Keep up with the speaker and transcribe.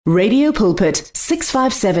Radio Pulpit,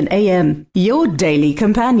 657 AM, your daily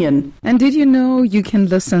companion. And did you know you can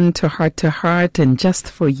listen to Heart and Just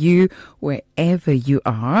For You wherever you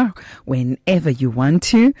are, whenever you want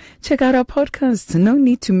to? Check out our podcasts. No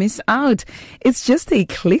need to miss out. It's just a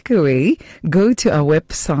click away. Go to our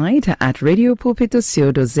website at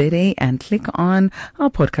radiopulpit.co.za and click on our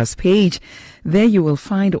podcast page. There you will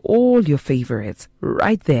find all your favorites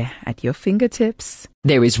right there at your fingertips.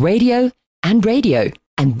 There is radio and radio.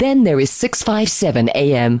 And then there is 657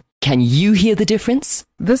 AM. Can you hear the difference?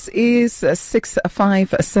 This is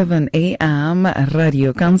 657 AM,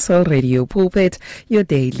 Radio Council, Radio Pulpit, your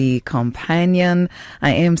daily companion.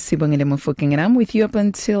 I am Sibongile Mufokeng and I'm with you up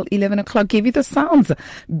until 11 o'clock. Give you the sounds.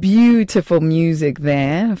 Beautiful music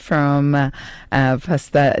there from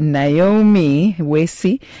Pastor Naomi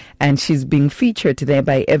Wesi, and she's being featured today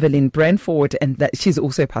by Evelyn Brentford, and that she's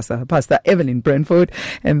also Pastor Evelyn Brentford,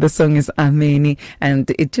 and the song is Ameni,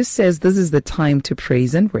 and it just says this is the time to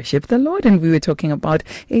praise and worship the Lord, and we were talking about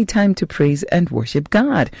a time to praise and worship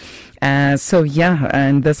God. And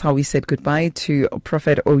that's how we said goodbye to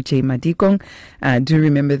Prophet O.J. Madikong. Do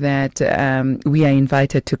remember that we are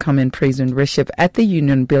invited to come and praise and worship at the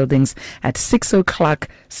Union Buildings at 6 o'clock,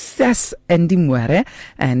 Sas and Dimwere,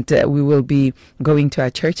 and we will be going to our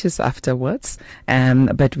churches afterwards.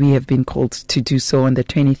 But we have been called to do so on the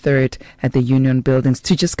 23rd at the Union Buildings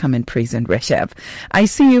to just come and praise and worship. I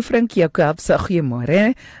see you, Frank Jacobs.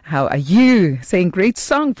 How are you? Saying great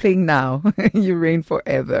song playing now. You reign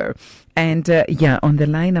forever. And on the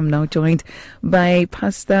line, I'm now joined by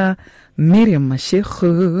Pastor Miriam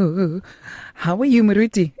Mashikhu. How are you,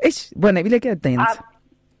 Maruti?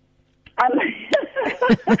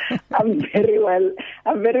 I'm very well.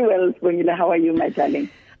 Spongile. How are you, my darling?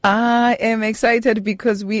 I am excited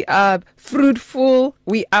because we are fruitful.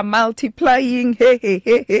 We are multiplying.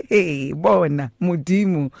 Hey. Bona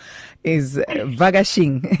Mudimu is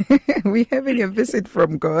vagashing. We're having a visit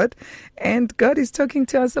from God, and God is talking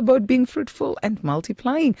to us about being fruitful and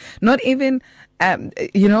multiplying. Not even, I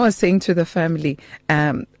was saying to the family,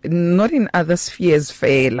 not in other spheres,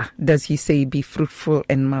 fail, does he say be fruitful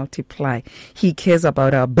and multiply. He cares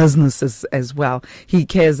about our businesses as well. He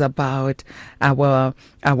cares about our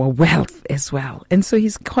wealth as well. And so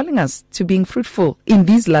he's calling us to being fruitful in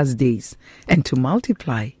these last days and to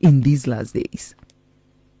multiply in these last days.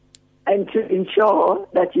 And to ensure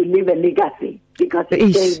that you leave a legacy, because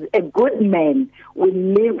it says a good man will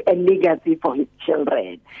leave a legacy for his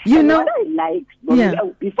children. What I like,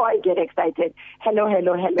 before I get excited, hello,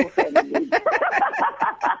 family.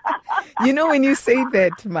 When you say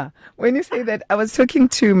that, I was talking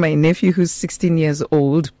to my nephew who's 16 years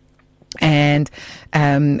old, and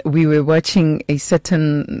we were watching a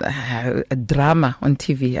certain drama on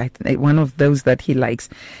TV, one of those that he likes.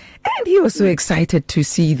 And he was so excited to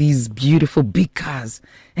see these beautiful big cars.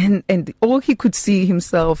 And all he could see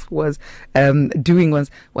himself was doing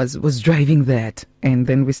was driving that. And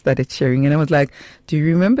then we started sharing. And I was like, do you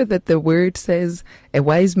remember that the word says a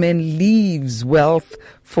wise man leaves wealth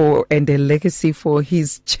and a legacy for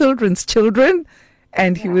his children's children?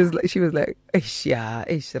 And she was like,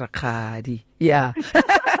 yeah.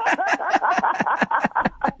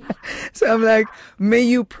 So I'm like, may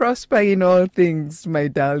you prosper in all things, my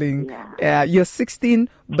darling. Yeah. You're 16,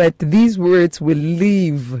 but these words will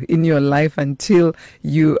live in your life until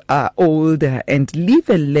you are older and leave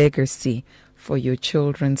a legacy for your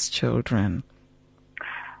children's children.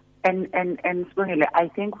 And Spongile, I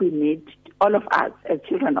think we need, all of us as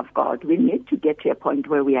children of God, we need to get to a point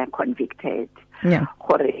where we are convicted. Yeah.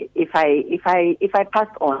 If I pass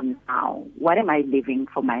on now, what am I leaving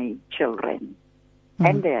for my children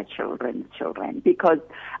and their children's children? Because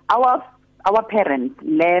our parents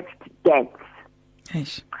left debts.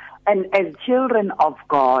 Yes. And as children of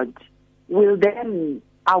God,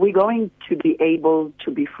 are we going to be able to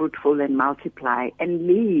be fruitful and multiply and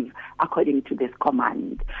live according to this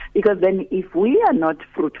command? Because then if we are not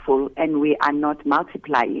fruitful and we are not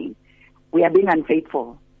multiplying, we are being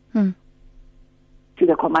unfaithful to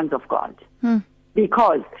the commands of God.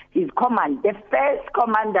 Because his command, the first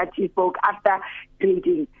command that he spoke after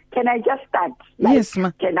creating, can I just start? Yes,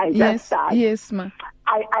 ma. Can I just start? Yes, ma.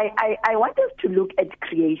 I want us to look at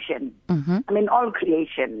creation. I mean, all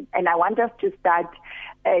creation. And I want us to start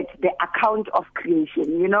at the account of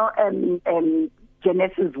creation.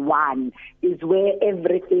 Genesis 1 is where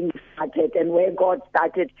everything started and where God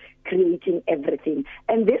started creating everything.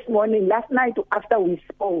 And this morning, last night, after we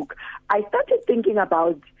spoke, I started thinking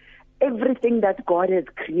about everything that God has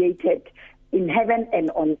created in heaven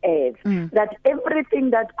and on earth. That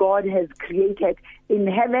everything that God has created in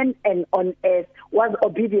heaven and on earth was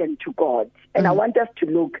obedient to God. And I want us to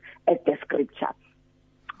look at the scripture.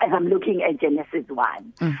 As I'm looking at Genesis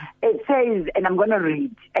 1, it says, and I'm going to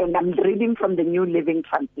read, and I'm reading from the New Living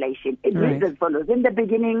Translation. It reads as follows. In the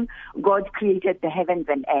beginning, God created the heavens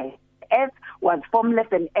and earth. Earth was formless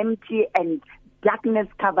and empty, and darkness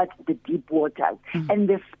covered the deep waters. And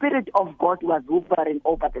the Spirit of God was hovering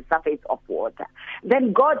over the surface of water.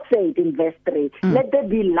 Then God said in verse 3, let there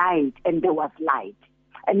be light, and there was light.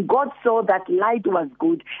 And God saw that light was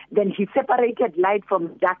good. Then he separated light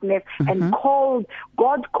from darkness and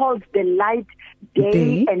God called the light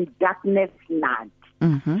day and darkness night.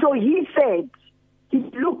 So he said, he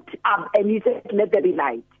looked up and he said, let there be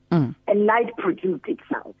light. And light produced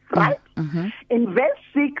itself, right? In verse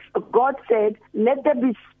 6, God said, let there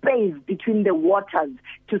be space between the waters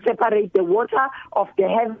to separate the water of the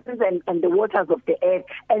heavens and the waters of the earth.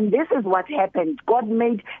 And this is what happened. God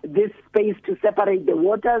made this space to separate the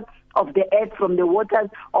waters of the earth from the waters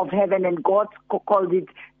of heaven, and God called it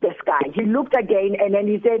the sky. He looked again and then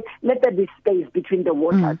he said, let there be space between the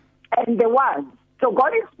waters. And there was. So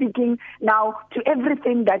God is speaking now to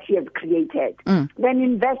everything that he has created. Then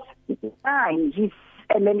in verse 9,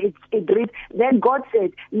 and then it reads, then God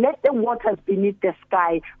said, let the waters beneath the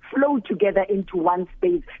sky flow together into one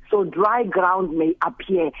space so dry ground may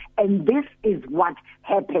appear. And this is what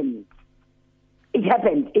happened. It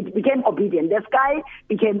happened. It became obedient. The sky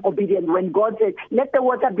became obedient when God said, let the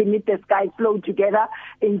water beneath the sky flow together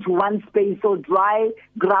into one space so dry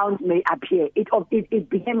ground may appear. It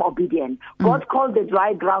became obedient. God called the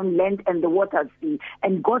dry ground land and the water sea,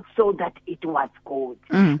 and God saw that it was good.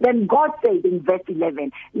 Then God said in verse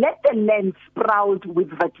 11, let the land sprout with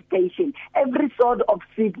vegetation, every sort of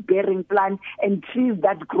seed-bearing plant and trees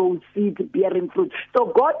that grow seed-bearing fruit.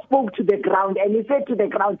 So God spoke to the ground and he said to the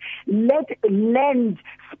ground, let land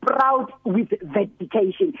sprout with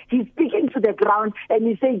vegetation. He's speaking to the ground and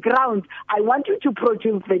he said, ground, I want you to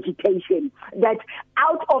produce vegetation. That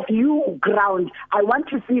out of you, ground, I want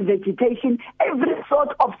to see vegetation, every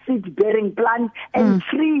sort of seed-bearing plant and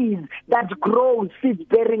trees that grow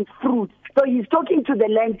seed-bearing fruit. So he's talking to the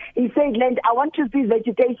land. He said, land, I want to see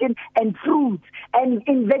vegetation and fruit. And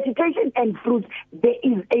in vegetation and fruit, there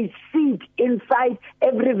is a seed inside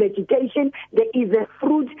every vegetation. There is a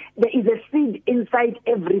fruit. There is a seed inside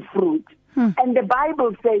every fruit. And the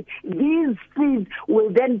Bible says these seeds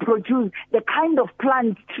will then produce the kind of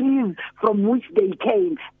plant trees from which they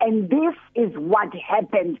came. And this is what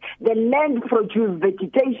happened. The land produced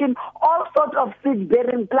vegetation, all sorts of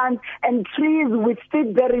seed-bearing plants and trees with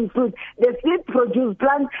seed-bearing fruit. The seed produced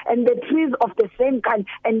plants and the trees of the same kind.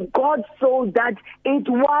 And God saw that it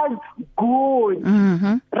was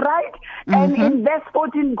good. Right? And in verse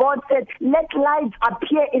 14, God said, let light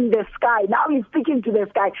appear in the sky. Now he's speaking to the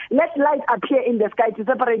sky. Let light appear in the sky to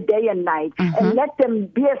separate day and night, and let them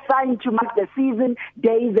be a sign to mark the season,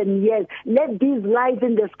 days, and years. Let these lights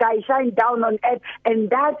in the sky shine down on earth,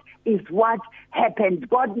 and that is what happened.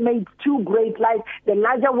 God made two great lights, the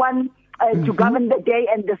larger one to govern the day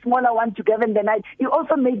and the smaller one to govern the night. He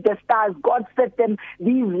also made the stars. God set them,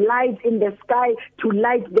 these lights in the sky, to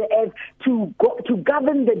light the earth, to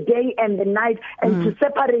govern the day and the night, and to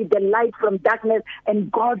separate the light from darkness.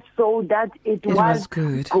 And God saw that it was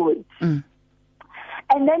good.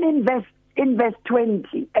 And then in verse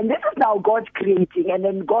 20, and this is now God creating, and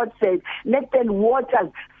then God said, let the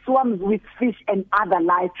waters swarms with fish and other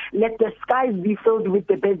life. Let the skies be filled with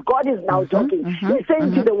the birds. God is now talking. He's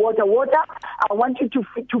saying to the water, I want you to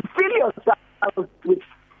fill yourself with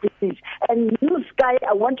fish. And new sky,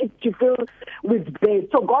 I want you to fill with birds.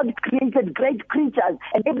 So God created great creatures,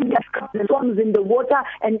 and every swarms in the water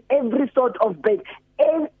and every sort of bird,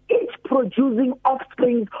 and each producing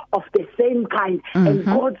offspring of the same kind. And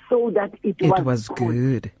God saw that it was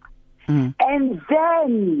good. And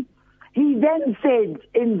then he then said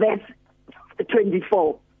in verse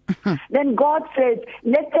 24, then God said,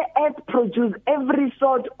 let the earth produce every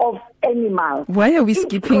sort of animal. Why are we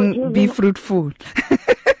skipping be fruitful?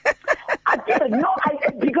 No,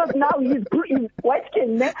 because now he's talking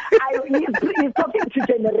to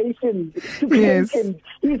generations, to creations.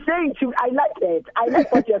 He's saying I like that. I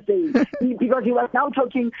like what you're saying. Because he was now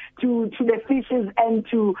talking to the fishes and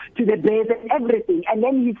to the birds and everything. And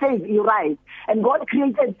then he says, you're right. And God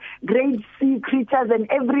created great sea creatures and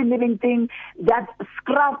every living thing that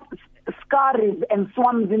scurries and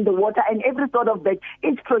swarms in the water, and every sort of bird,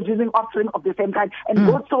 each producing offspring of the same kind. And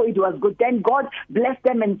God saw it was good. Then God blessed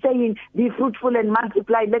them and saying, be fruitful and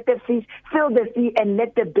multiply, let the fish fill the sea, and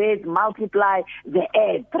let the birds multiply the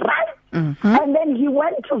earth. Right? And then he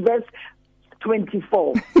went to verse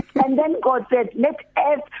 24. And then God said, let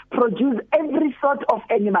earth produce every sort of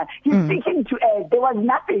animal. He's speaking to earth. There was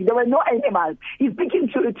nothing. There were no animals. He's speaking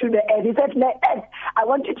to the earth. He said, let earth, I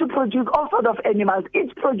want you to produce all sorts of animals,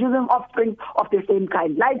 each producing offspring of the same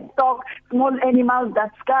kind. Livestock, small animals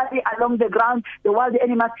that scurry along the ground, the wild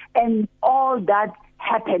animals, and all that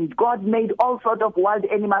happened. God made all sorts of wild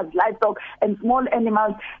animals, livestock, and small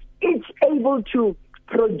animals, each able to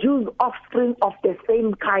produce offspring of the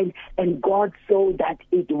same kind, and God saw that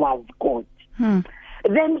it was good.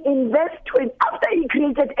 Then in verse 20, after he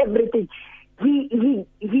created everything,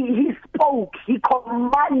 he spoke, he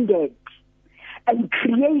commanded, and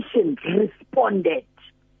creation responded.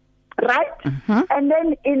 Right? And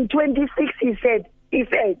then in 26 he said,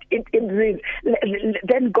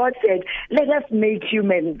 then God said, let us make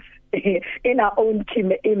humans in our own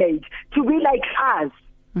image, to be like us.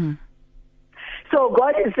 So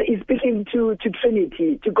God is speaking to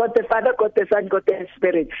Trinity, to God the Father, God the Son, God the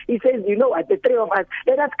Spirit. He says, you know what, the three of us,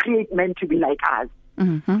 let us create men to be like us.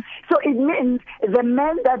 So it means the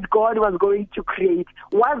man that God was going to create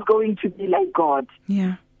was going to be like God.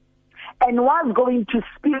 Yeah. And was going to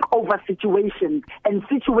speak over situations, and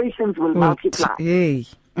situations will multiply. Hey.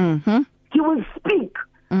 He will speak.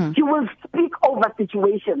 He will speak over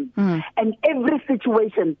situations, and every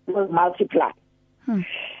situation will multiply.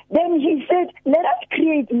 Then he said, let us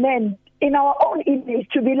create men in our own image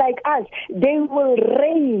to be like us. They will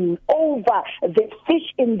reign over the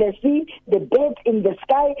fish in the sea, the birds in the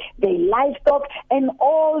sky, the livestock, and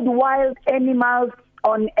all the wild animals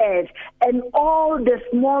on earth, and all the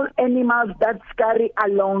small animals that scurry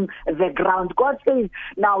along the ground. God says,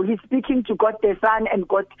 now he's speaking to God the Son and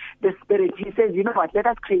God the Spirit. He says, you know what, let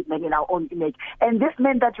us create men in our own image. And this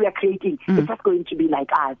man that we are creating is just going to be like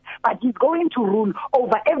us. But he's going to rule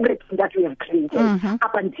over everything that we have created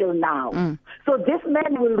up until now. So this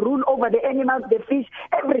man will rule over the animals, the fish,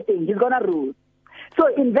 everything. He's going to rule. So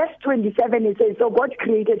in verse 27, it says, so God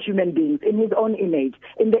created human beings in his own image.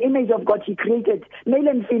 In the image of God, he created male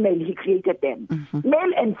and female, he created them.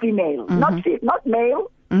 Male and female, not male,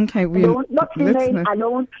 alone, not female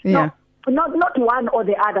alone, not one or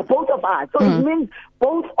the other, both of us. So it means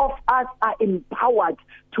both of us are empowered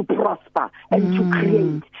to prosper and to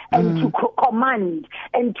create and to command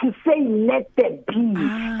and to say, let there be.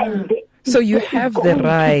 And so you have the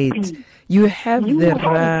right. You have the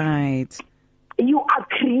right. You are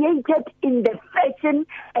created in the fashion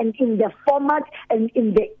and in the format and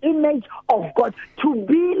in the image of God, to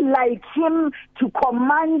be like him, to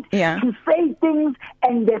command, to say things,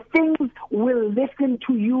 and the things will listen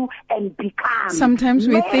to you and become sometimes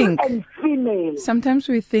male we think and female. Sometimes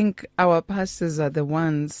we think our pastors are the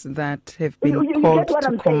ones that have been called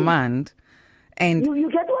to command. And you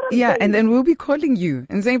get what I'm saying? And then we'll be calling you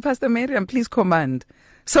and saying, Pastor Miriam, please command.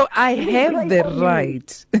 So I have the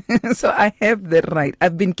right. So I have the right.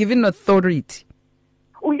 I've been given authority.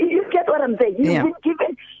 You get what I'm saying? You've been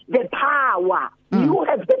given the power. You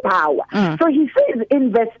have the power. So he says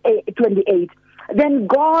in verse 28, then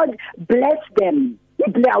God blessed them.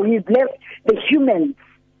 He blessed the humans,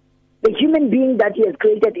 the human being that he has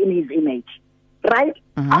created in his image. Right?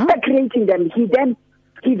 After creating them, he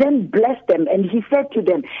then blessed them, and he said to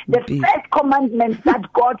them, the first commandment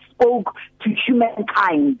that God spoke to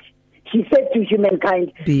humankind, he said to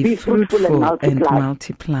humankind, be fruitful and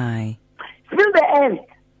multiply. Fill the earth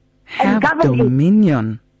and govern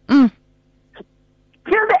dominion. Fill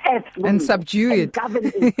the earth and subdue it.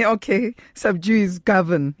 Govern it. Okay, subdue is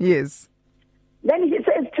govern, yes. Then he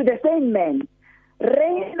says to the same man,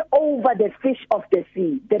 reign over the fish of the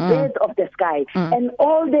sea, the birds of the sky, and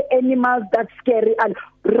all the animals that scurry, and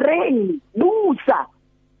reign, busa,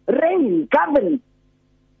 reign, govern.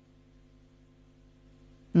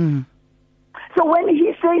 So when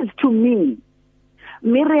he says to me,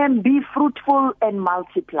 Miriam, be fruitful and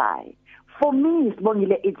multiply, for me,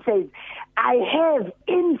 it says, I have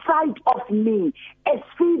inside of me a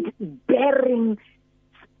seed bearing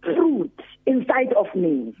fruit inside of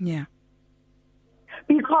me. Yeah.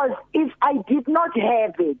 Because if I did not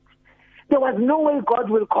have it, there was no way God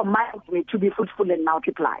will command me to be fruitful and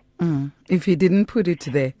multiply. If he didn't put it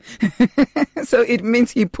there. So it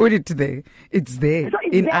means he put it there. It's there, so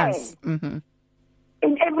it's in there. Us.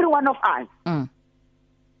 In every one of us.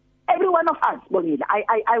 Every one of us, Bonita.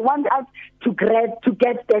 I want us to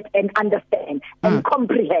get that and understand and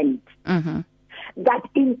comprehend that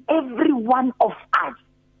in every one of us,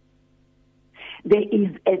 there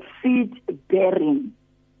is a seed bearing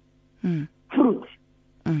fruit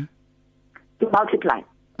to multiply,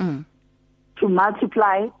 to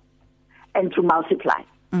multiply and to multiply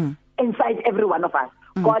inside every one of us.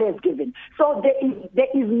 God has given. So there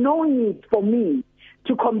is no need for me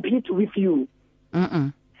to compete with you.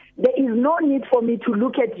 There is no need for me to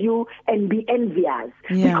look at you and be envious.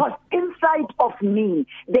 Because inside of me,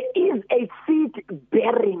 there is a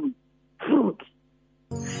seed-bearing fruit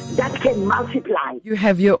that can multiply. You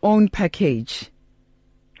have your own package.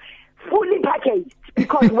 Fully packaged.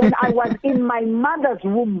 Because when I was in my mother's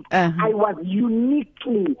womb, I was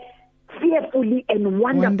uniquely, fearfully and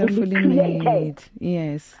wonderfully created. Made.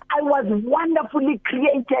 Yes. I was wonderfully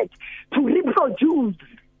created to reproduce.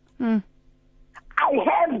 I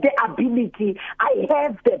have the ability, I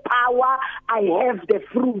have the power, I have the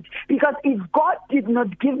fruit. Because if God did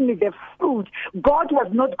not give me the fruit, God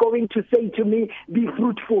was not going to say to me, be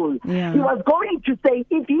fruitful. He was going to say,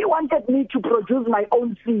 if he wanted me to produce my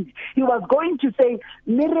own seed, he was going to say,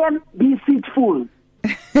 Miriam, be seedful.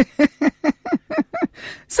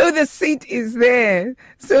 So the seed is there.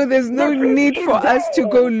 So there's no need for us to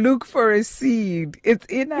go look for a seed. It's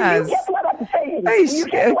in us. You get what I'm saying? You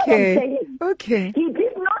get what I'm saying? Okay. He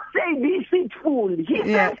did not say be seedful. He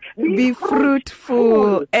said be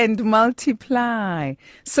fruitful and multiply.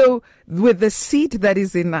 So with the seed that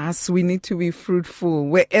is in us, we need to be fruitful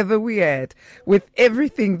wherever we are at. With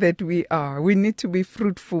everything that we are, we need to be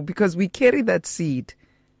fruitful because we carry that seed.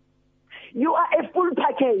 You are a full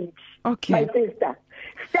package, my sister.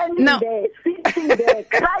 Standing there, sitting there,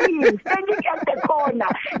 crying, standing at the corner.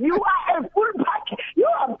 You are a full package. You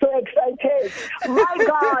are so excited. My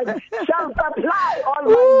God shall supply all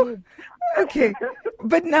my needs. Okay.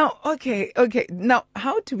 But now, okay. Now,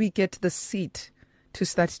 how do we get the seed to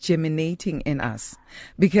start germinating in us?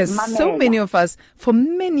 Because so many of us, for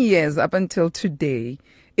many years up until today,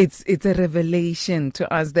 it's a revelation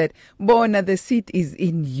to us that, Bona, the seed is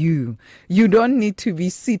in you. You don't need to be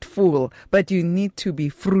seedful, but you need to be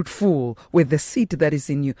fruitful with the seed that is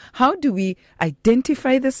in you. How do we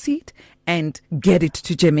identify the seed and get it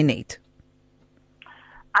to germinate?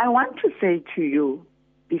 I want to say to you,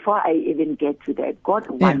 before I even get to that, God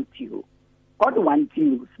wants you. God wants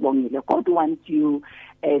you, Sbongile. God wants you,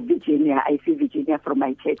 Virginia. I see Virginia from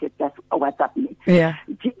my church. That's WhatsApp me. Yeah.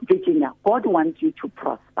 Virginia, God wants you to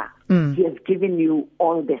prosper. He has given you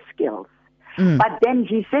all the skills. But then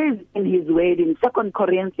he says in his word in 2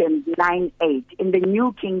 Corinthians 9:8, in the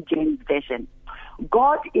New King James Version,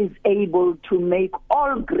 God is able to make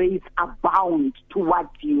all grace abound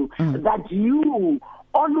towards you, that you,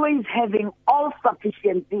 always having all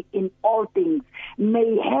sufficiency in all things,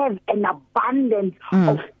 may have an abundance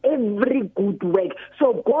of every good work.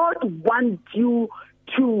 So God wants you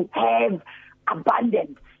to have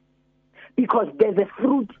abundance because there's a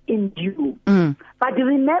fruit in you. But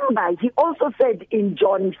remember, he also said in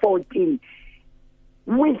John 14,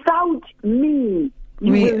 without me,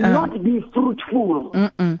 you will not be fruitful.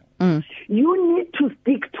 You need to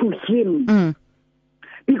stick to him.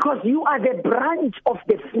 Because you are the branch of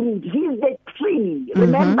the fruit. He's the tree.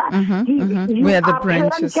 Remember, we are the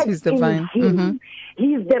branches. He's the vine.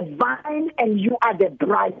 He's the vine and you are the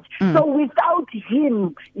branch. So without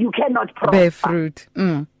him, you cannot prosper. Bear fruit.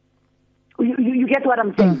 You get what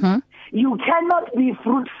I'm saying? You cannot be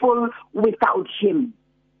fruitful without him.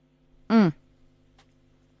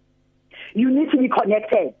 You need to be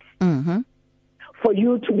connected for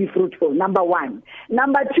you to be fruitful, number one.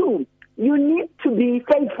 Number two, you need to be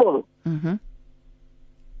faithful.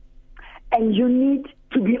 And you need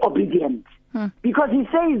to be obedient. Because he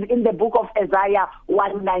says in the book of Isaiah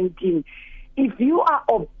 1:19, if you are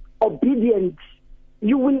obedient,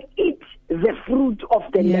 you will eat the fruit of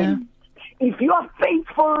the land. If you are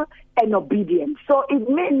faithful and obedient. So it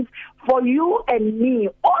means for you and me,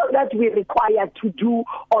 all that we require to do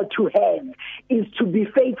or to have is to be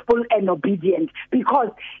faithful and obedient, because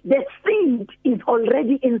the seed is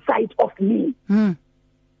already inside of me.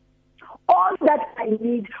 All that I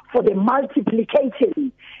need for the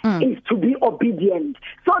multiplication is to be obedient.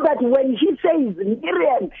 So that when he says,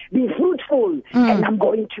 Miriam, be fruitful, and I'm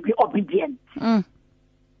going to be obedient.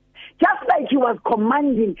 Just like he was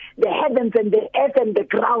commanding the heavens and the earth and the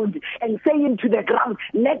ground and saying to the ground,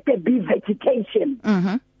 let there be vegetation.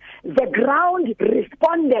 The ground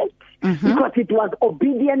responded because it was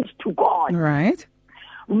obedient to God. Right.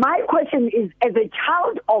 My question is, as a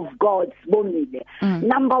child of God,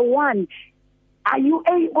 number one, are you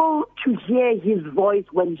able to hear his voice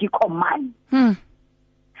when he commands?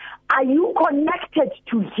 Are you connected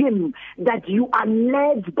to him, that you are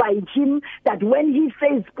led by him, that when he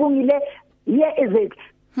says, Pungile, here is it,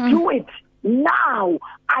 do it now,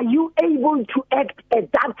 are you able to act at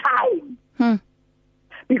that time?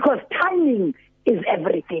 Because timing is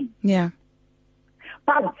everything. Yeah.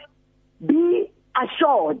 But be assured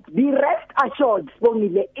be rest assured,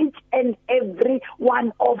 Sibongile, each and every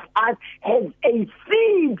one of us has a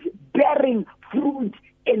seed-bearing fruit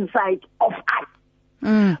inside of us.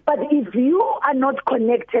 But if you are not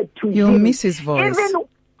connected to You'll him, miss his voice.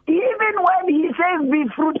 Even when he says be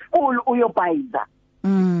fruitful, uyopaiza.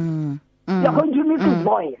 You're going to miss his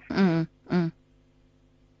voice.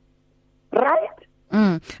 Right?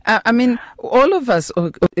 I mean, all of us,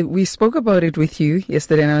 we spoke about it with you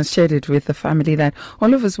yesterday, and I shared it with the family, that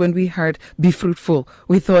all of us, when we heard be fruitful,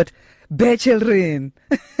 we thought, bear children.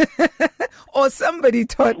 Or somebody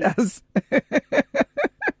taught us.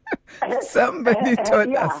 Somebody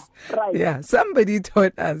taught us. Right. Yeah, somebody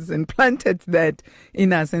taught us and planted that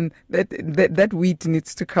in us, and that wheat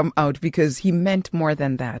needs to come out, because he meant more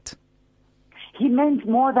than that. He meant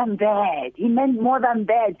more than that. He meant more than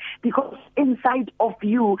that, because inside of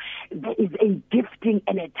you there is a gifting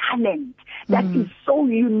and a talent that is so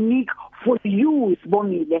unique for you,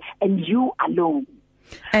 Sibongile, and you alone.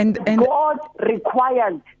 And God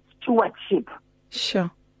requires stewardship. Sure.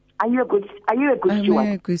 Are you a good steward? Am I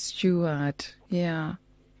a good steward? Yeah.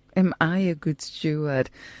 Am I a good steward?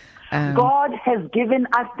 God has given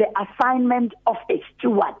us the assignment of a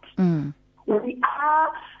steward. We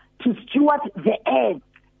are to steward the earth.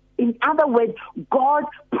 In other words, God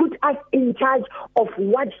put us in charge of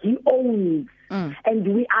what he owns.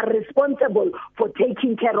 And we are responsible for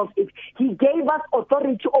taking care of it. He gave us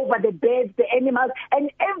authority over the birds, the animals,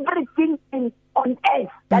 and everything on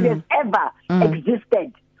earth that has ever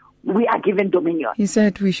existed. We are given dominion. He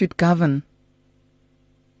said we should govern.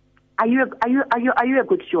 Are you a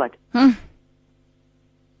good steward?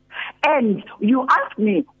 And you ask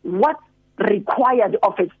me what's required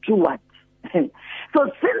of a steward.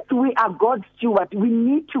 So since we are God's steward, we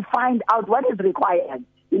need to find out what is required.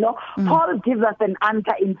 You know, Paul gives us an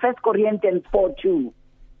answer in 1 Corinthians 4:2.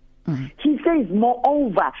 He says,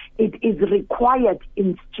 moreover, it is required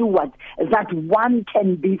in stewards that one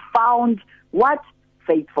can be found, what?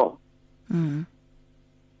 Faithful.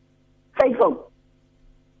 Faithful.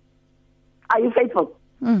 Are you faithful?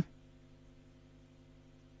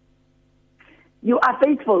 You are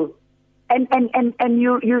faithful. And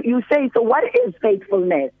you say, so what is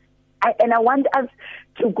faithfulness? I want us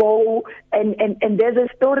to go, and there's a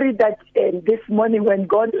story that this morning when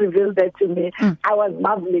God revealed that to me, I was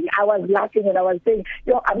marveling, I was laughing, and I was saying,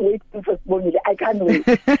 I'm waiting for Sibongile. I can't wait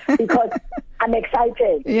because I'm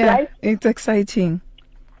excited. Yeah, right? It's exciting.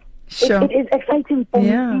 Sure. It is exciting for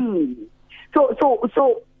me.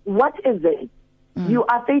 So what is it? You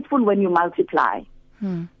are faithful when you multiply.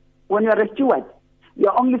 When you're a steward,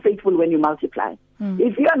 you're only faithful when you multiply.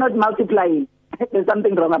 If you are not multiplying, there's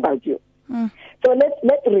something wrong about you. So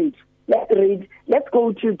let's read. Let's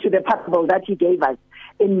go to the parable that he gave us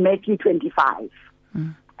in Matthew 25.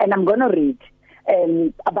 And I'm going to read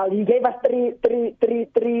about, he gave us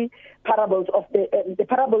three parables of the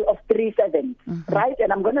parable of 3 sevens, right?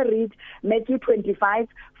 And I'm going to read Matthew 25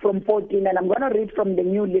 from 14, and I'm going to read from the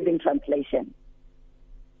New Living Translation.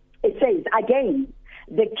 It says, again,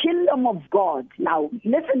 the kingdom of God. Now,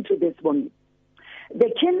 listen to this one. The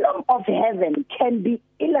kingdom of heaven can be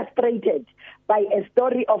illustrated by a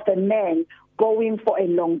story of a man going for a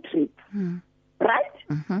long trip. Right?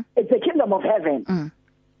 It's the kingdom of heaven.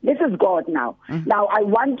 This is God now. Now, I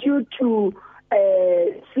want you to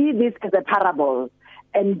see this as a parable,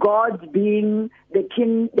 and God being the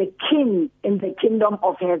king in the kingdom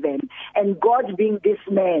of heaven, and God being this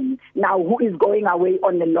man now who is going away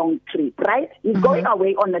on a long trip, right? He's going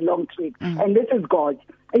away on a long trip, and this is God.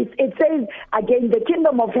 It says, again, the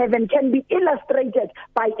kingdom of heaven can be illustrated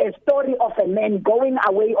by a story of a man going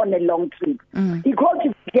away on a long trip. He called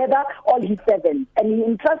together all his servants, and he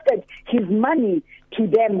entrusted his money to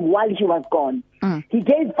them while he was gone. He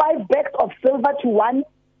gave 5 bags of silver to one,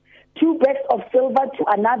 2 bags of silver to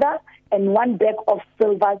another, and 1 bag of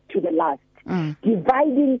silver to the last,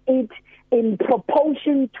 dividing it in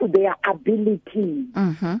proportion to their ability.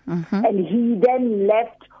 And he then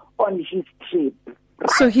left on his trip. Right?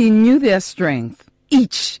 So he knew their strength,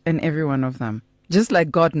 each and every one of them, just like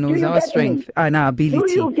God knows our strength and our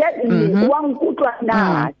ability. Do you get me?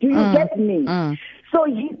 Do you get me? So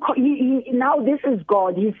he now this is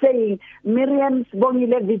God. He's saying, Miriam,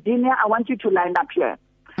 Sibongile, Virginia, I want you to line up here.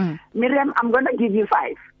 Miriam, I'm going to give you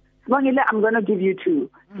 5. Sibongile, I'm going to give you 2.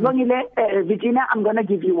 Sibongile, Virginia, I'm going to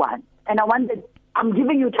give you 1. And I'm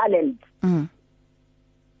giving you talents.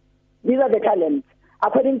 These are the talents.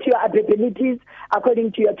 According to your abilities,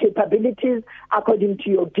 according to your capabilities, according to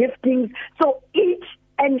your giftings. So each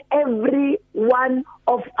and every one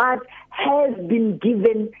of us has been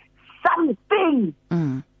given something.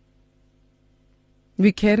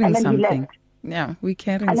 We're carrying something. Yeah, we're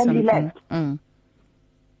carrying and then something. he left.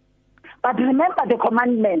 But remember the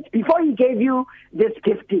commandment. Before he gave you this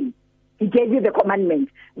gifting, he gave you the commandment.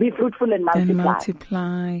 Be fruitful and multiply. And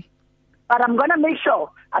multiply. But I'm going to make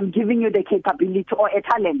sure I'm giving you the capability or a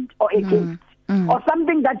talent or a gift or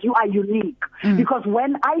something that you are unique. Because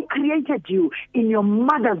when I created you in your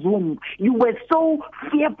mother's womb, you were so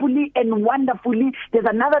fearfully and wonderfully. There's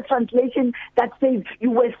another translation that says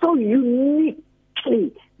you were so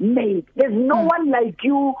uniquely made. There's no one like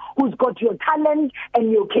you who's got your talent and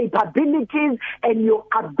your capabilities and your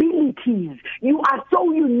abilities. You are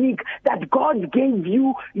so unique that God gave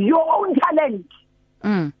you your own talent.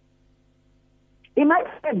 He might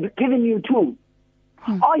have given you 2,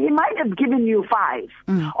 or he might have given you 5,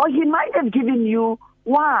 or he might have given you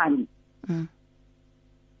 1.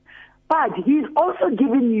 But he's also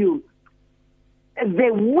given you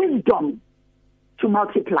the wisdom to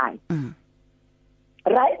multiply.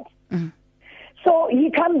 Right? So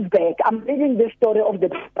he comes back. I'm reading the story of the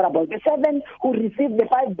parable. The servant who received the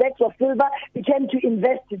 5 bags of silver began to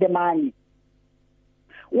invest the money.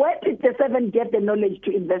 Where did the servant get the knowledge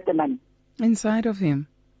to invest the money? Inside of him.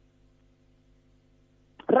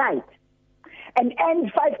 Right. And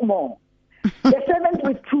 5 more. The servant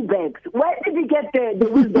with 2 bags. Where did he get the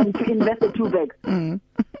wisdom to invest the 2 bags?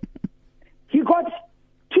 He got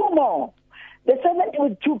 2 more. The servant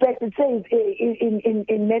with 2 bags, it says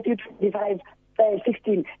in Matthew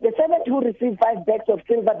 25:16, the servant who received 5 bags of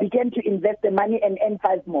silver began to invest the money and earn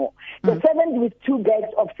 5 more. The servant with 2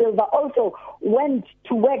 bags of silver also went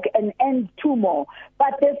to work and earned 2 more.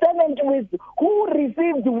 But the servant who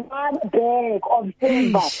received 1 bag of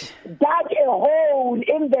silver dug a hole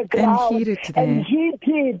in the ground and hid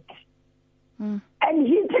it. And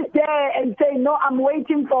hid it there and say, no, I'm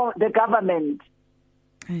waiting for the government.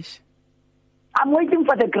 I'm waiting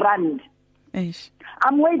for the grant.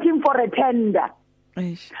 I'm waiting for a tender.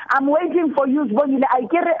 I'm waiting for you. I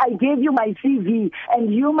gave you my CV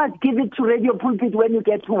and you must give it to Radio Pulpit when you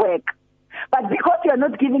get to work. But because you're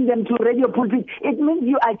not giving them to Radio Pulpit, it means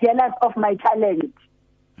you are jealous of my talent.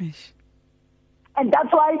 And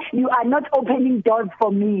that's why you are not opening doors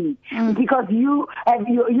for me, because you've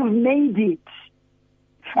made it.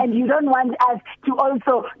 And you don't want us to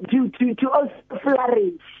also to also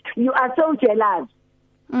flourish. You are so jealous.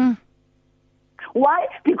 Why?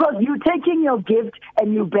 Because you're taking your gift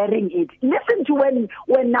and you're burying it. Listen to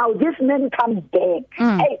when now this man comes back.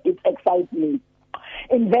 Hey, it excites me.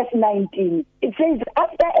 In verse 19, it says,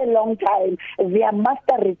 after a long time, their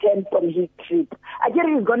master returned from his trip. I guess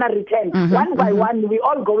he's going to return. One by one, we're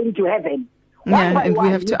all going to heaven. One by and one,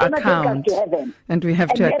 we have to account. And we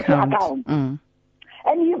have to account.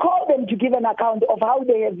 And he called them to give an account of how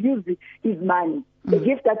they have used his money, the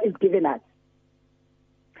gift that is given us.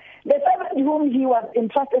 The servant whom he was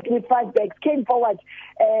entrusted with 5 bags came forward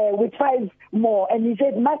with 5 more. And he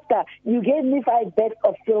said, Master, you gave me 5 bags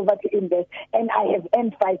of silver to invest, and I have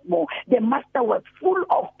earned 5 more. The master was full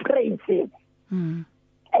of praises.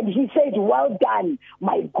 And he said, well done,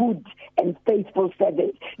 my good and faithful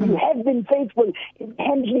servant. You have been faithful in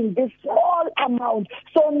handling this small amount.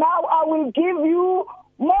 So now I will give you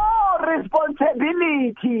more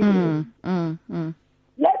responsibility.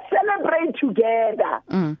 Let's celebrate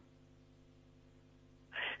together.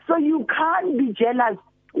 So you can't be jealous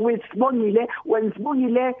with Sibongile when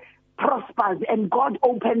Sibongile prospers and God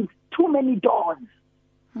opens too many doors.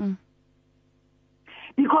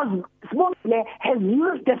 Because Sibongile has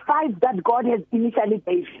used the 5 that God has initially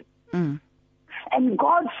gave him. And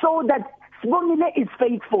God saw that Sibongile is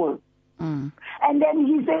faithful. And then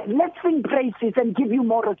he said, let's sing praises and give you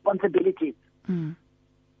more responsibilities.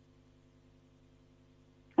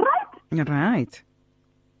 Right.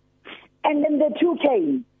 And then the 2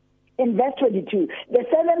 came. In verse 22, the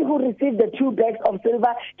servant who received the 2 bags of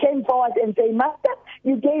silver came forward and said, Master,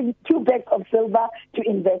 you gave 2 bags of silver to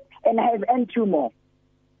invest, and I have earned 2 more.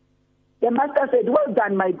 The master said, well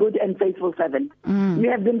done, my good and faithful servant. You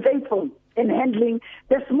have been faithful in handling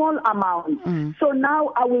the small amount. So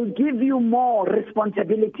now I will give you more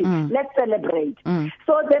responsibility. Let's celebrate.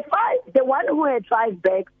 So the one who had 5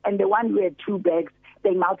 bags and the one who had 2 bags,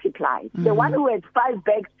 they multiplied. The one who had 5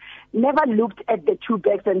 bags never looked at the 2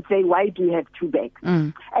 bags and say, why do you have 2 bags?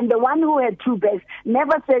 And the one who had 2 bags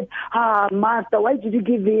never said, master, why did you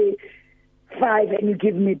give me 5 and you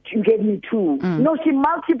gave me 2? No, she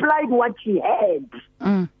multiplied what she had.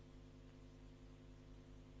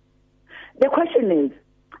 The question is,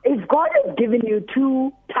 if God has given you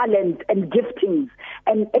 2 talents and giftings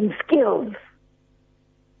and skills,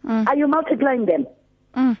 are you multiplying them?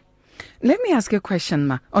 Let me ask you a question,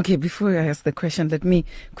 Ma. Okay, before I ask the question, let me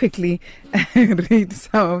quickly read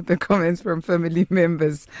some of the comments from family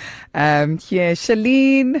members. Here,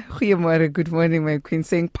 Shalene, goeiemorgen, good morning, my queen,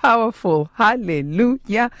 saying powerful,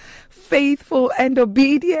 hallelujah, faithful and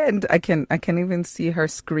obedient. I can even see her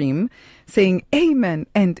scream, saying amen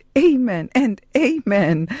and amen and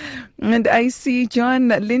amen. And I see John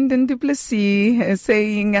Lyndon Duplessis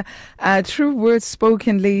saying, true words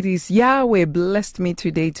spoken, ladies. Yahweh blessed me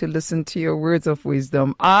today to listen to your words of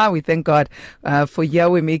wisdom. We thank God for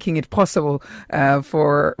Yahweh making it possible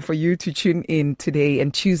for you to tune in today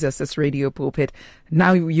and choose us as Radio Pulpit.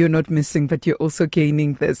 Now you're not missing, but you're also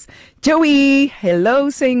gaining this. Joey, hello,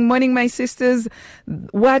 saying morning, my sisters.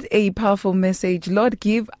 What a powerful message. Lord,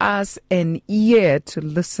 give us an ear to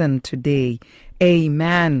listen today.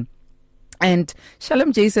 Amen. And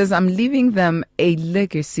Shalom J says, I'm leaving them a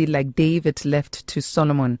legacy like David left to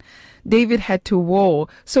Solomon. David had to war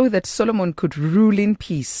so that Solomon could rule in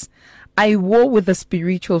peace. I war with the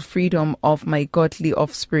spiritual freedom of my godly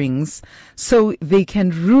offsprings so they can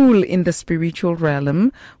rule in the spiritual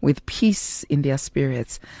realm with peace in their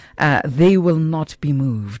spirits. They will not be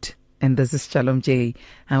moved. And this is Shalom J.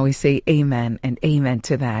 And we say amen and amen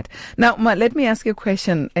to that. Now, Ma, let me ask you a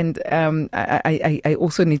question. And I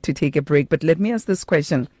also need to take a break. But let me ask this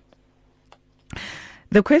question.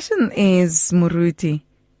 The question is, Muruti,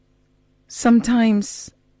 sometimes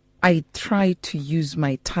I try to use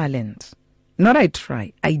my talent. Not I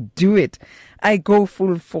try, I do it. I go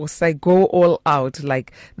full force. I go all out,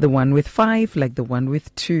 like the one with 5, like the one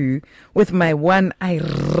with 2. With my 1, I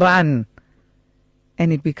run.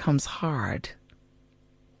 And it becomes hard.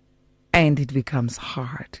 And it becomes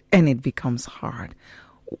hard. And it becomes hard.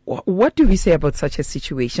 What do we say about such a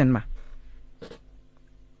situation, Ma?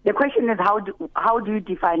 The question is, how do you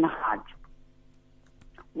define hard?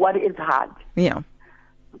 What is hard? Yeah.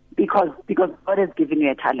 Because God has given you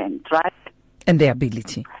a talent, right? And the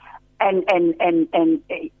ability. And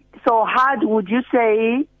so hard, would you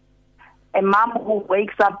say a mom who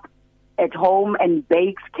wakes up at home and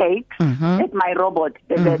bakes cakes? At my robot,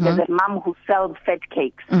 there's a mom who sells fat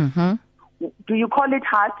cakes. Do you call it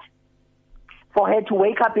hard for her to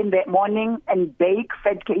wake up in the morning and bake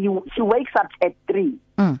fat cake? She wakes up at 3.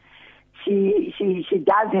 She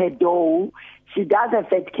does her dough. She does her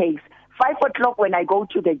fat cakes. 5 o'clock when I go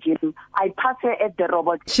to the gym, I pass her at the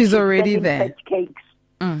robot. She's already there. Fat cakes.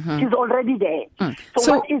 She's already there.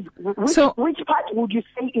 Which part would you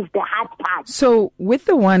say is the hard part? So with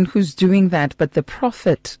the one who's doing that, but the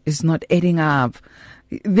profit is not adding up,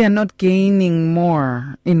 they're not gaining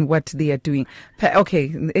more in what they are doing.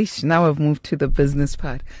 Okay, now I've moved to the business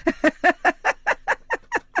part. Yeah,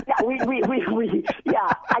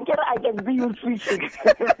 I can see you switching.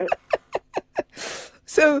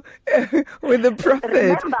 So, with the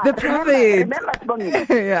prophet, remember, Spongile,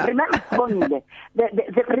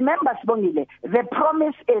 the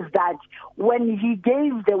promise is that when he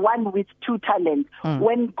gave the one with 2 talents,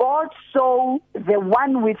 when God saw the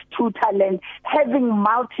one with 2 talents having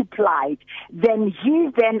multiplied, then he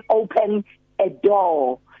then opened a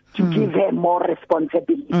door to give her more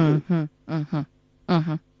responsibility.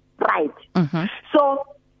 Right. So,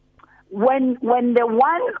 when the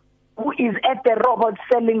one who is at the robot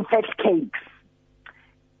selling fat cakes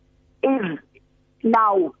is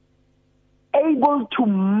now able to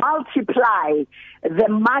multiply the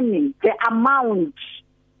money, the amount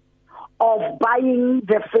of buying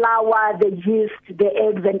the flour, the yeast, the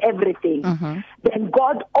eggs and everything, then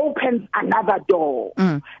God opens another door.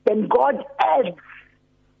 Then God adds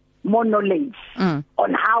more knowledge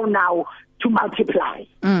on how now to multiply.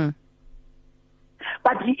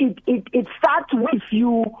 But it starts with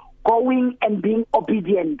you going and being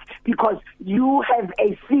obedient because you have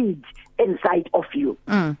a seed inside of you.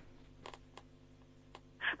 But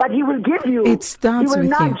he will give you, it starts he will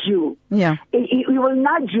with nudge you. Yeah. He will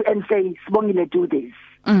nudge you and say, Sibongile, do this.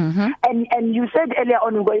 And you said earlier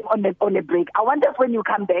on, going on a break, I wonder if when you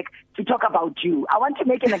come back to talk about you, I want to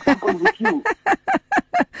make an example with you.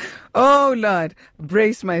 Oh, Lord,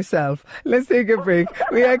 brace myself. Let's take a break.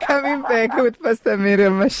 We are coming back with Pastor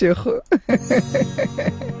Miriam Mashego.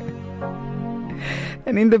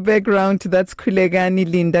 And in the background, that's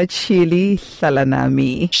Kulegani Linda Chili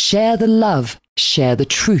Shalanami. Share the love, share the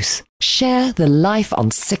truth, share the life on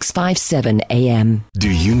 657 AM. Do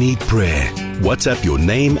you need prayer? WhatsApp your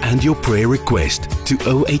name and your prayer request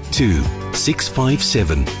to 082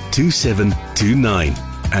 657 2729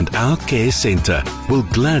 and our care center will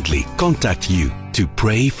gladly contact you to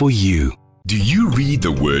pray for you. Do you read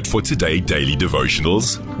the Word for Today daily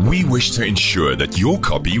devotionals? We wish to ensure that your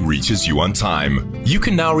copy reaches you on time. You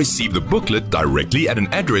can now receive the booklet directly at an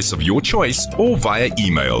address of your choice or via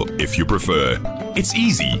email if you prefer. It's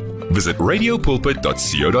easy. Visit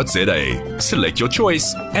radiopulpit.co.za, select your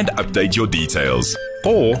choice and update your details.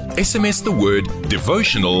 Or SMS the word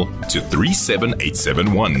devotional to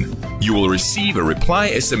 37871. You will receive a reply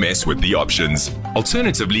SMS with the options.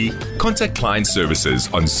 Alternatively, contact client services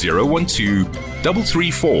on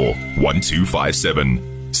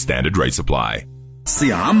 012-334-1257. Standard rates apply.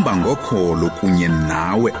 Sihamba ngokholo kunye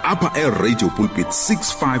nawe apha eRadio Pulpit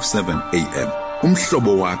 657 AM.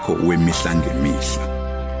 Umhlobo wakho wemihla ngemihla.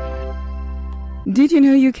 Did you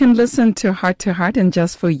know you can listen to Heart and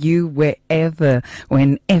Just For You wherever,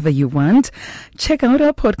 whenever you want? Check out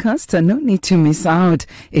our podcast. No need to miss out.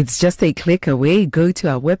 It's just a click away. Go to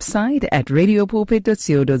our website at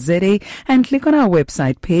radiopulpit.co.za and click on our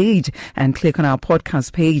website page and click on our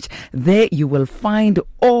podcast page. There you will find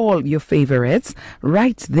all your favorites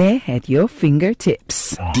right there at your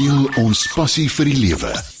fingertips. Deel ons passie vir die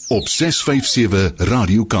lewe op 657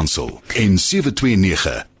 Radio Kansel en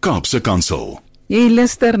 729 Kaapse Kansel. Jy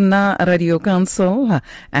luister na Radio Kansel,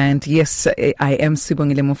 and yes, I am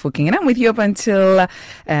Sibongile Mofokeng, and I'm with you up until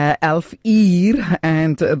 11 uur,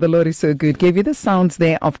 and the Lord is so good. Gave you the sounds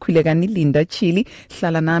there of Kulegani Linda Chili,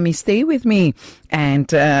 Shalanami, stay with me, and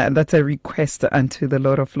that's a request unto the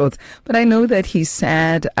Lord of Lords. But I know that He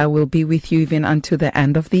said, I will be with you even unto the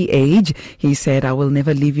end of the age. He said, I will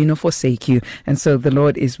never leave you nor forsake you, and so the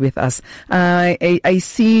Lord is with us. I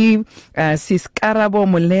see Sis Karabo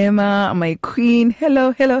Mulema, my queen.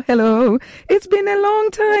 Hello. It's been a long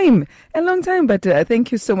time, but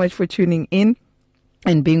thank you so much for tuning in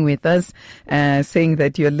and being with us, saying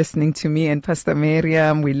that you're listening to me and Pastor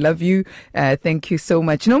Miriam. We love you. Thank you so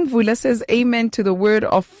much. Nomvula says, amen to the word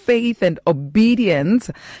of faith and obedience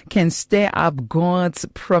can stir up God's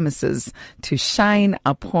promises to shine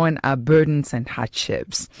upon our burdens and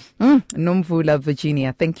hardships. Nomvula,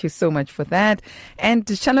 Virginia, thank you so much for that. And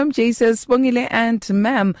Shalom Jesus, Bongile and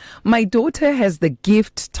ma'am, my daughter has the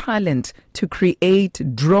gift, talent to create,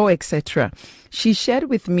 draw, etc. She shared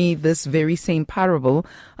with me this very same parable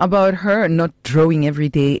about her not drawing every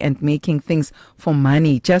day and making things for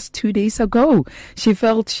money just 2 days ago. She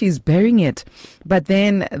felt she's burying it. But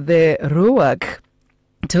then the Ruach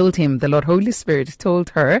told him, the Lord Holy Spirit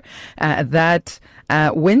told her that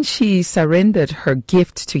when she surrendered her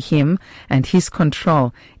gift to Him and His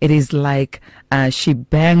control, it is like she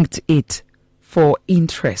banked it for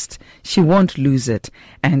interest. She won't lose it.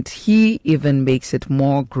 And He even makes it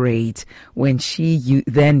more great when she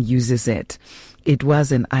then uses it. It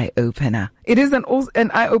was an eye-opener. It is an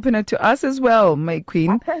eye-opener to us as well, my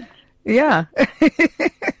queen. Yeah.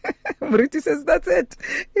 Bruti says that's it.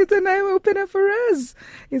 It's an eye-opener for us.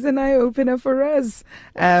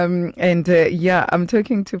 Yeah, I'm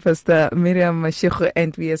talking to Pastor Miriam Mashiko,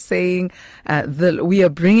 and we are saying we are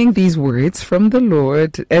bringing these words from the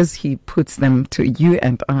Lord as He puts them to you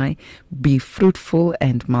and I. Be fruitful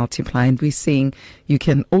and multiply. And we're saying you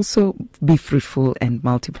can also be fruitful and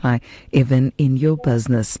multiply even in your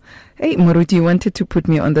business. Hey, Maruti, you wanted to put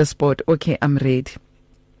me on the spot. Okay, I'm ready.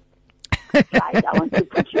 Right, I want to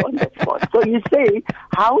put you on the spot. So you say,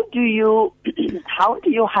 how do you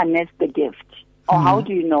harness the gift, or how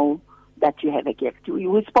do you know that you have a gift?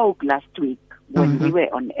 We spoke last week when we were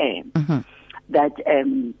on air that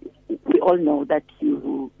we all know that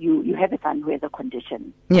you have a son who has a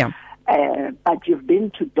condition. Yeah. But you've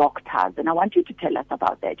been to doctors, and I want you to tell us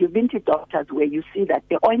about that. You've been to doctors where you see that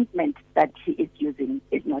the ointment that he is using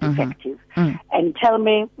is not effective. And tell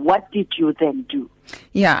me, what did you then do?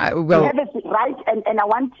 Yeah, well, you have right, and I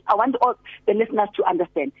want all the listeners to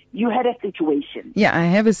understand. You had a situation. Yeah, I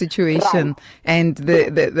have a situation, right. And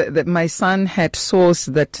the my son had sores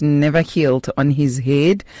that never healed on his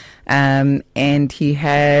head, and he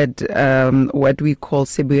had what we call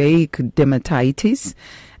seborrheic dermatitis.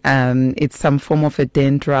 It's some form of a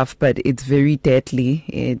dandruff, but it's very deadly.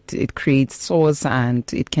 It creates sores, and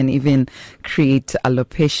it can even create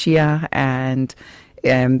alopecia, and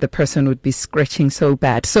the person would be scratching so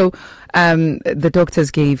bad. So the doctors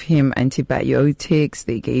gave him antibiotics.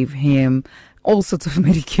 They gave him all sorts of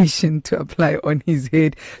medication to apply on his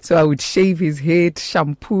head. So I would shave his head,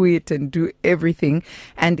 shampoo it, and do everything.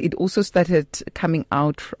 And it also started coming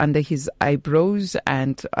out under his eyebrows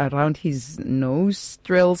and around his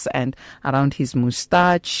nostrils and around his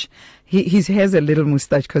mustache. He has a little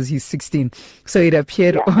mustache because he's 16. So it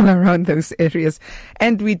appeared all around those areas.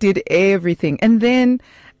 And we did everything. And then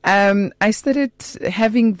I started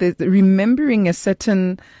having remembering a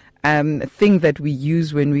certain thing that we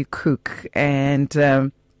use when we cook,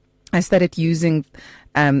 and I started using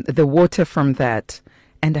the water from that,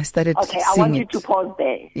 and I started. Okay, I want you to pause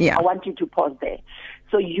there. Yeah, I want you to pause there.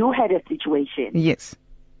 So you had a situation. Yes.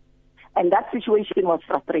 And that situation was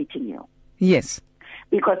frustrating you. Yes.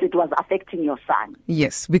 Because it was affecting your son.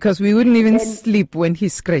 Yes, because we wouldn't even sleep when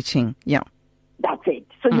he's scratching. Yeah. That's it.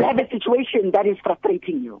 So you have a situation that is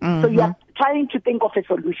frustrating you. So you are trying to think of a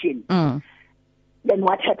solution. Then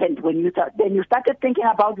what happened when you started thinking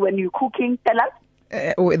about when you're cooking? Tell us.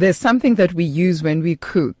 There's something that we use when we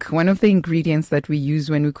cook. One of the ingredients that we use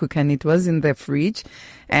when we cook, and it was in the fridge,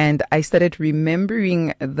 and I started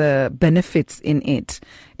remembering the benefits in it,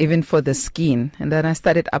 even for the skin. And then I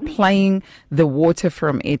started applying the water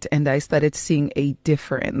from it, and I started seeing a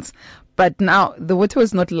difference. But now the water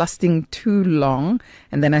was not lasting too long,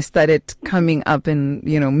 and then I started coming up and,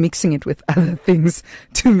 mixing it with other things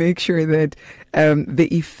to make sure that the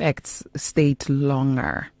effects stayed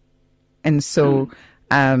longer. And so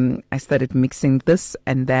I started mixing this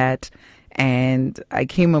and that, and I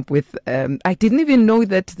came up with, I didn't even know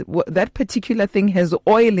that that particular thing has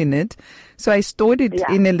oil in it. So I stored it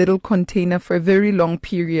in a little container for a very long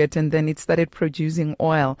period, and then it started producing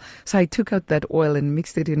oil. So I took out that oil and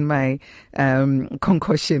mixed it in my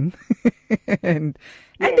concoction, and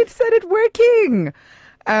it started working.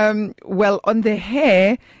 Well, on the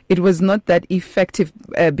hair, it was not that effective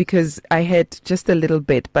because I had just a little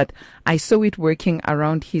bit, but I saw it working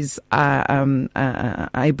around his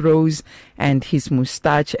eyebrows and his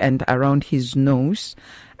mustache and around his nose.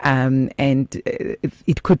 And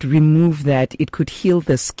it could remove that. It could heal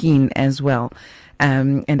the skin as well.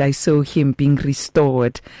 And I saw him being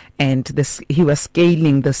restored, and he was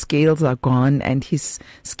scaling. The scales are gone, and his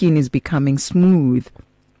skin is becoming smooth.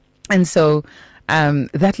 And so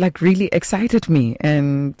that really excited me,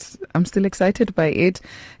 and I'm still excited by it.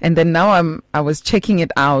 And then now I was checking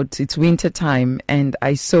it out. It's winter time, and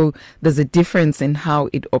I saw there's a difference in how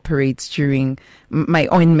it operates during my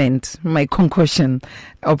ointment. My concoction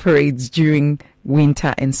operates during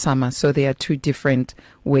winter and summer. So there are two different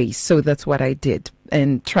ways. So that's what I did,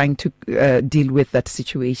 and trying to deal with that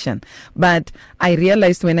situation. But I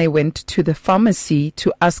realized when I went to the pharmacy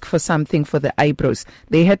to ask for something for the eyebrows,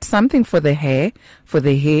 they had something for the hair, for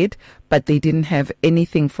the head, but they didn't have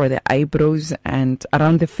anything for the eyebrows and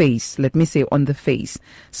around the face. Let me say on the face.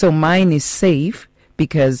 So mine is safe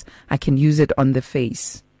because I can use it on the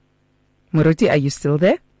face. Moruti, are you still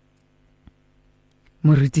there?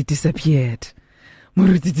 Moruti disappeared.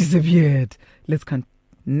 Let's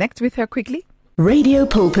connect with her quickly. Radio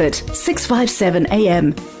Pulpit, 657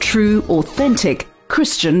 AM. True, authentic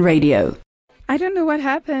Christian radio. I don't know what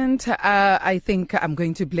happened. I think I'm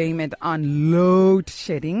going to blame it on load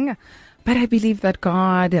shedding. But I believe that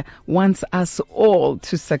God wants us all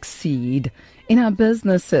to succeed in our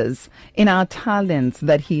businesses, in our talents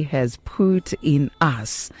that He has put in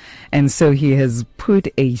us. And so He has put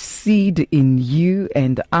a seed in you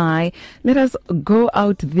and I. Let us go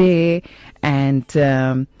out there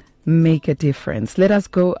and make a difference. Let us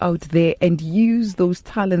go out there and use those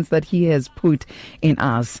talents that He has put in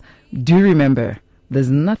us. Do remember,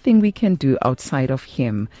 there's nothing we can do outside of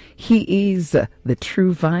Him. He is the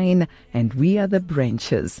true vine, and we are the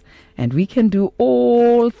branches. And we can do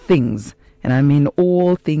all things, and I mean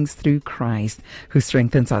all things, through Christ who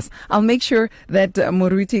strengthens us. I'll make sure that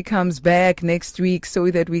Moruti comes back next week so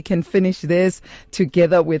that we can finish this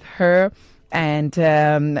together with her. And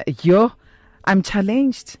I'm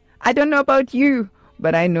challenged. I don't know about you,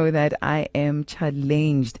 but I know that I am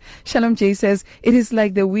challenged. Shalom J says, it is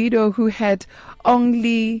like the widow who had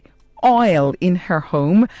only oil in her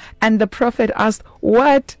home, and the prophet asked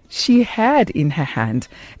what she had in her hand,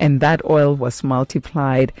 and that oil was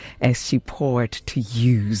multiplied as she poured to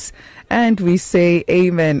use. And we say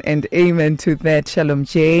amen and amen to that. Shalom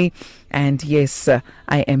J. And yes,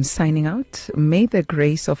 I am signing out. May the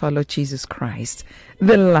grace of our Lord Jesus Christ,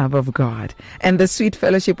 the love of God, and the sweet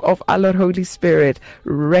fellowship of our Lord Holy Spirit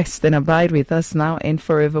rest and abide with us now and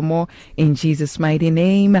forevermore. In Jesus' mighty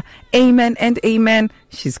name, amen and amen.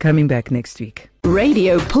 She's coming back next week.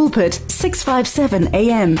 Radio Pulpit, 657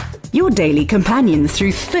 AM. Your daily companion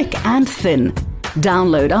through thick and thin.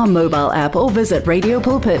 Download our mobile app or visit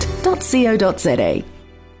radiopulpit.co.za.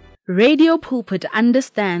 Radio Pulpit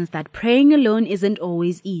understands that praying alone isn't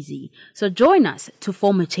always easy. So join us to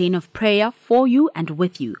form a chain of prayer for you and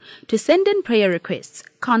with you. To send in prayer requests,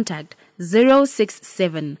 contact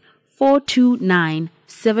 067 429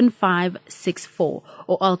 7564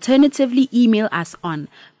 or alternatively email us on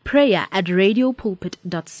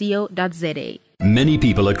prayer@radiopulpit.co.za. Many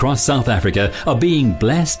people across South Africa are being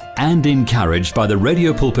blessed and encouraged by the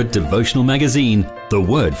Radio Pulpit devotional magazine, The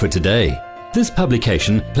Word for Today. This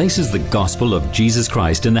publication places the gospel of Jesus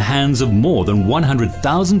Christ in the hands of more than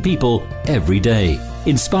 100,000 people every day,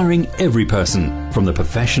 inspiring every person, from the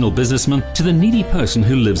professional businessman to the needy person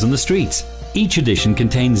who lives on the streets. Each edition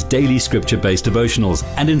contains daily scripture-based devotionals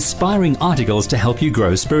and inspiring articles to help you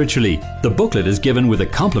grow spiritually. The booklet is given with the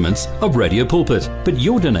compliments of Radio Pulpit, but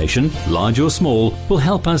your donation, large or small, will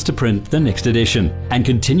help us to print the next edition and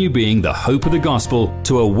continue being the hope of the gospel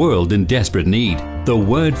to a world in desperate need. The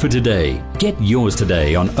Word for Today. Get yours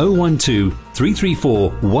today on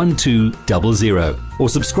 012-334-1200 or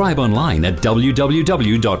subscribe online at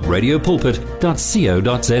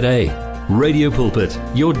www.radiopulpit.co.za. Radio Pulpit,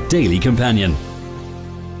 your daily companion.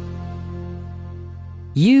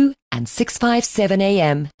 You and 657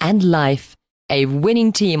 AM and life, a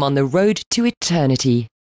winning team on the road to eternity.